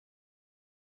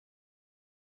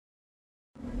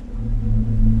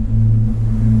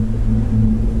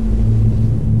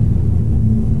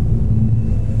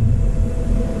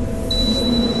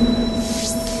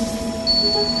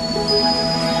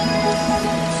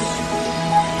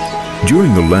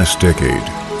During the last decade,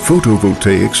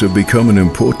 photovoltaics have become an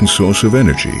important source of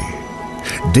energy.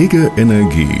 Deger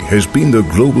Energie has been the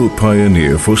global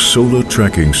pioneer for solar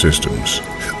tracking systems,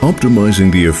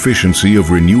 optimizing the efficiency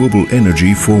of renewable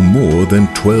energy for more than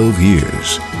 12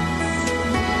 years.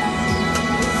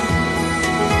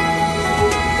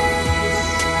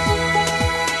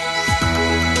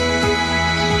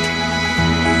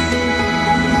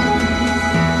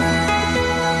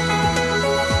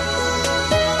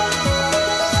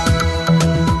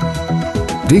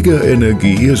 Deger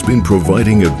Energie has been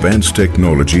providing advanced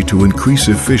technology to increase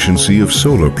efficiency of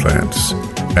solar plants.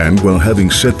 And while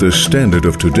having set the standard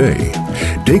of today,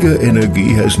 Deger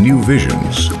Energie has new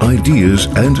visions, ideas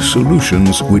and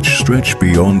solutions which stretch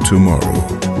beyond tomorrow.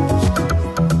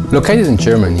 Located in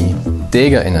Germany,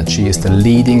 Deger Energie is the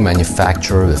leading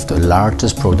manufacturer with the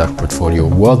largest product portfolio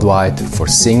worldwide for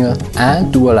single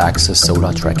and dual-axis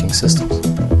solar tracking systems.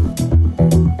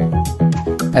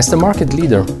 As the market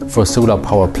leader for solar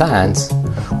power plants,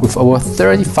 with over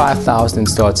 35,000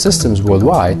 installed systems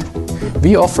worldwide,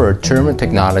 we offer a German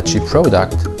technology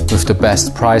product with the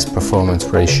best price-performance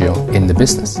ratio in the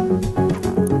business.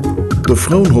 The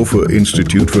Fraunhofer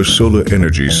Institute for Solar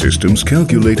Energy Systems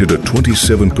calculated a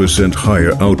 27%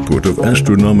 higher output of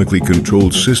astronomically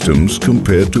controlled systems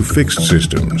compared to fixed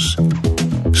systems.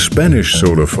 Spanish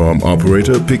solar farm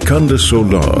operator Picanda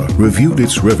Solar reviewed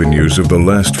its revenues of the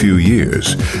last few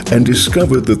years and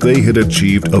discovered that they had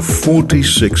achieved a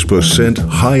 46%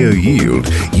 higher yield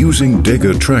using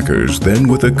Deger trackers than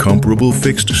with a comparable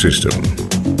fixed system.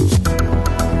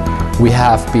 We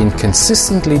have been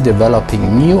consistently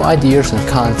developing new ideas and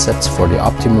concepts for the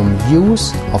optimum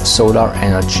use of solar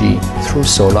energy through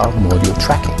solar module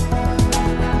tracking.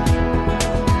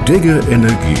 Deger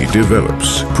Energie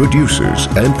develops, produces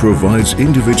and provides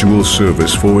individual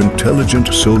service for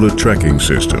intelligent solar tracking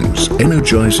systems,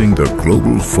 energizing the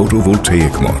global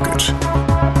photovoltaic market.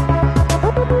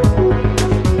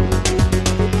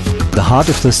 The heart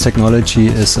of this technology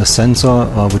is a sensor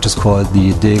which is called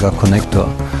the Deger connector.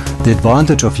 The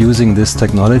advantage of using this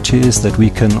technology is that we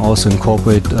can also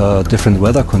incorporate different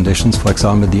weather conditions, for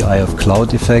example the eye of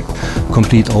cloud effect,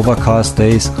 complete overcast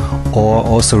days, or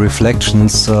also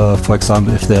reflections, for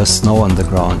example if there's snow on the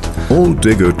ground. All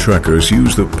Deger trackers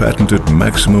use the patented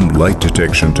maximum light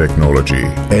detection technology,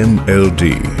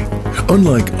 MLD.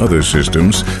 Unlike other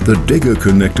systems, the Deger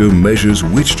connector measures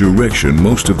which direction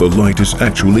most of the light is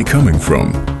actually coming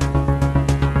from.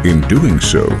 In doing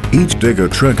so, each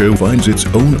Deger tracker finds its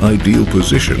own ideal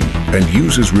position and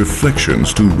uses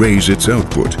reflections to raise its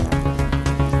output.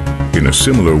 In a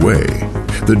similar way,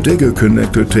 the Deger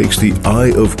connector takes the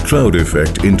eye of cloud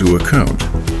effect into account,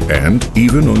 and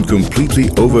even on completely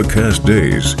overcast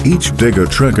days, each Deger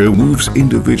tracker moves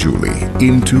individually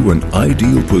into an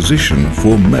ideal position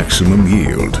for maximum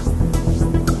yield.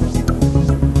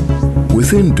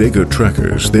 Within Deger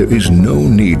trackers, there is no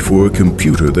need for a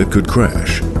computer that could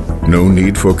crash, no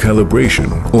need for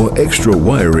calibration or extra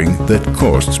wiring that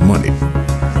costs money.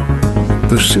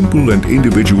 The simple and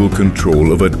individual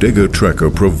control of a Deger tracker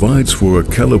provides for a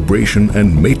calibration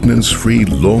and maintenance-free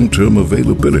long-term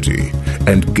availability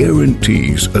and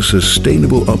guarantees a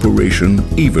sustainable operation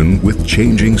even with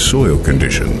changing soil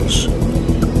conditions.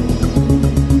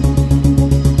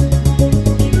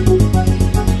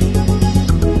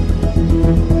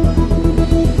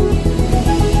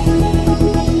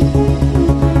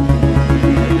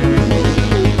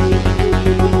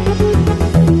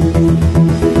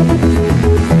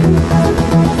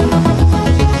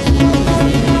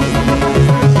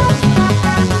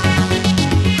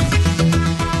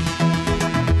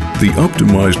 The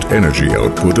optimized energy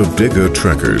output of Deger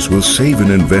trackers will save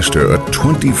an investor a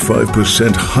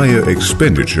 25% higher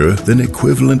expenditure than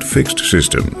equivalent fixed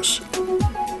systems.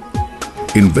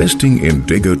 Investing in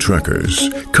Deger trackers,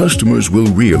 customers will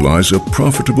realize a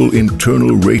profitable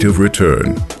internal rate of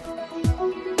return.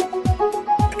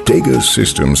 Deger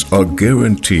systems are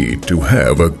guaranteed to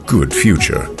have a good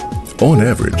future. On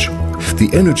average, the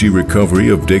energy recovery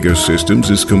of Deger systems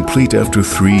is complete after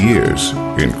 3 years,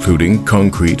 including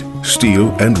concrete, steel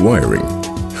and wiring.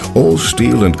 All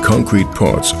steel and concrete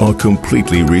parts are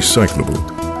completely recyclable.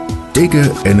 Deger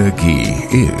Energie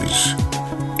is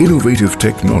innovative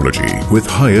technology with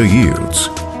higher yields,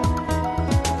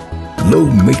 low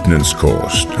maintenance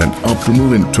cost and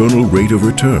optimal internal rate of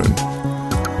return,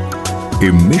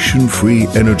 emission-free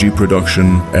energy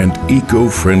production and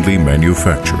eco-friendly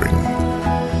manufacturing,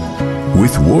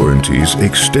 with warranties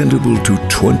extendable to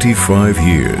 25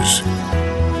 years.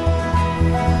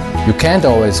 You can't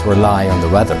always rely on the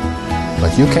weather,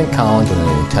 but you can count on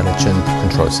an intelligent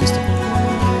control system.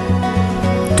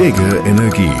 Deger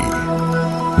Energie,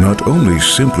 Not only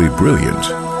simply brilliant,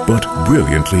 but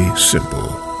brilliantly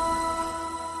simple.